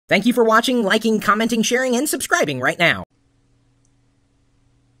Thank you for watching, liking, commenting, sharing, and subscribing right now.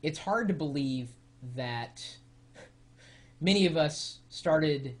 It's hard to believe that many of us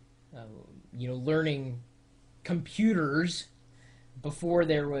started, learning computers before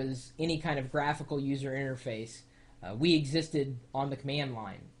there was any kind of graphical user interface. We existed on the command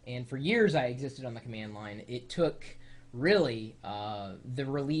line, and for years I existed on the command line. It took really the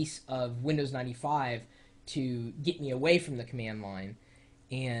release of Windows 95 to get me away from the command line.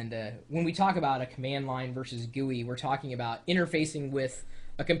 And when we talk about a command line versus GUI, we're talking about interfacing with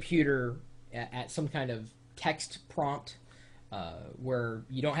a computer at some kind of text prompt where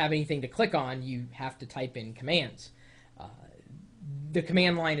you don't have anything to click on. You have to type in commands. The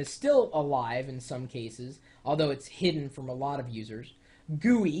command line is still alive in some cases, although it's hidden from a lot of users.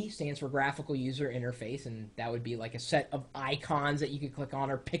 GUI stands for graphical user interface, and that would be like a set of icons that you could click on,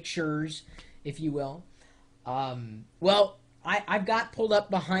 or pictures, if you will. I've got pulled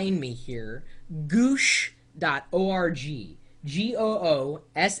up behind me here goosh.org, goosh.org,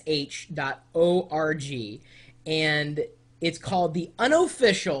 and it's called the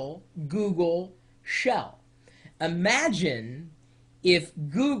unofficial Google shell. Imagine if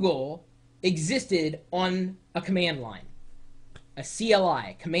Google existed on a command line, a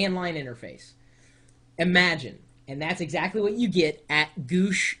CLI, command line interface. Imagine. And that's exactly what you get at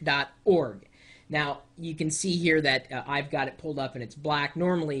goosh.org. Now, you can see here that I've got it pulled up and it's black.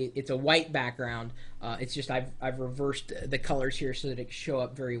 Normally, it's a white background. It's just I've reversed the colors here so that it can show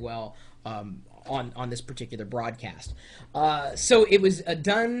up very well on this particular broadcast. So it was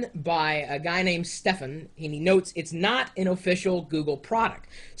done by a guy named Stefan, and he notes it's not an official Google product.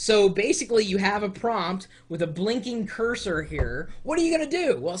 So basically, you have a prompt with a blinking cursor here. What are you going to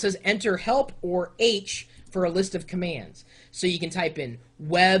do? Well, it says enter help or H for a list of commands. So you can type in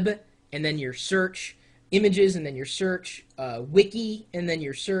web, and then your search, images, and then your search, wiki, and then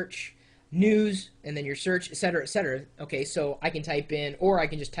your search, news, and then your search, etc., etc. Okay, so I can type in, or I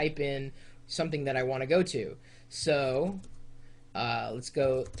can just type in something that I want to go to. So let's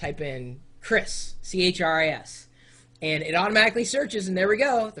go type in Chris, C-H-R-I-S, and it automatically searches, and there we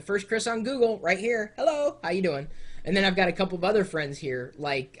go. The first Chris on Google right here. Hello, how you doing? And then I've got a couple of other friends here,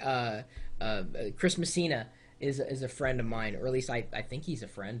 like Chris Messina is a friend of mine, or at least I think he's a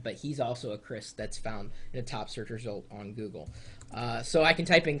friend, but he's also a Chris that's found in a top search result on Google. So I can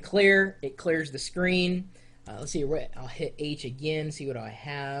type in clear, it clears the screen. Let's see, I'll hit H again, see what I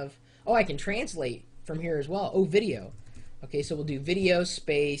have. Oh, I can translate from here as well. Oh, video. Okay, so we'll do video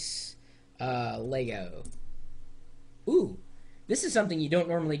space Lego. Ooh, this is something you don't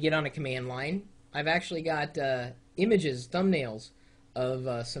normally get on a command line. I've actually got images, thumbnails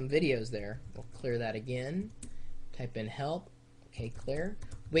of some videos there. We'll clear that again. Type in help. Okay, clear.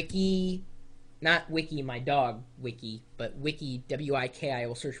 Wiki, not wiki, my dog wiki, but wiki, W-I-K-I.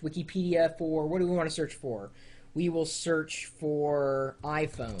 We'll search Wikipedia for, what do we want to search for? We will search for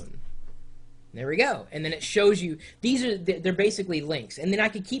iPhone. There we go. And then it shows you, they're basically links. And then I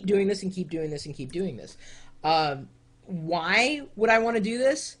could keep doing this and keep doing this and keep doing this. Why would I want to do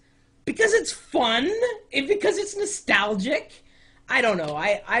this? Because it's fun, and because it's nostalgic. I don't know.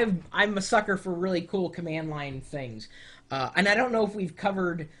 I'm a sucker for really cool command line things. And I don't know if we've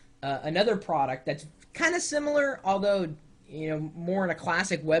covered another product that's kind of similar, although more in a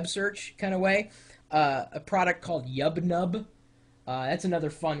classic web search kind of way. A product called YubNub. That's another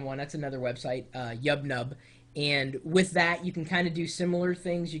fun one. That's another website, YubNub. And with that, you can kind of do similar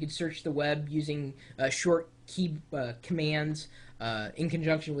things. You can search the web using short key commands in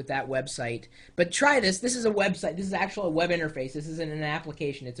conjunction with that website. But try this. This is a website. This is actually a web interface. This isn't an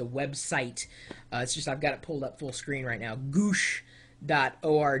application. It's a website. It's just I've got it pulled up full screen right now.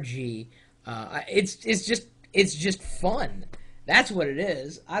 Goosh.org. It's just fun. That's what it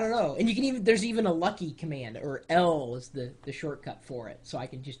is. I don't know. And you can even, there's even a lucky command, or L is the shortcut for it. So I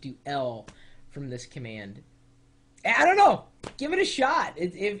can just do L from this command. I don't know. Give it a shot.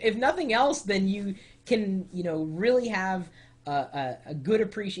 If nothing else, then you can, really have a good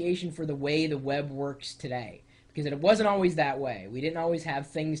appreciation for the way the web works today. Because it wasn't always that way. We didn't always have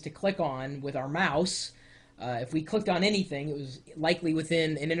things to click on with our mouse. If we clicked on anything, it was likely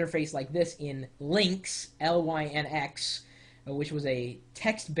within an interface like this in Lynx, L-Y-N-X, which was a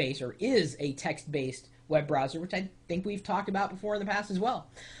text-based, or is a text-based web browser, which I think we've talked about before in the past as well.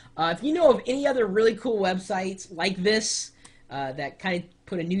 If you know of any other really cool websites like this that kind of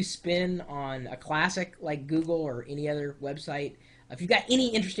put a new spin on a classic like Google or any other website, if you've got any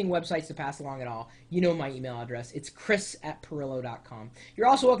interesting websites to pass along at all, you know my email address. It's chris@pirillo.com. You're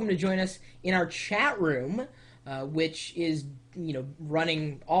also welcome to join us in our chat room, which is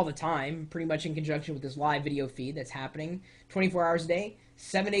running all the time, pretty much in conjunction with this live video feed that's happening 24 hours a day,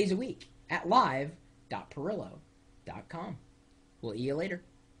 7 days a week at live.pirillo.com. We'll see you later.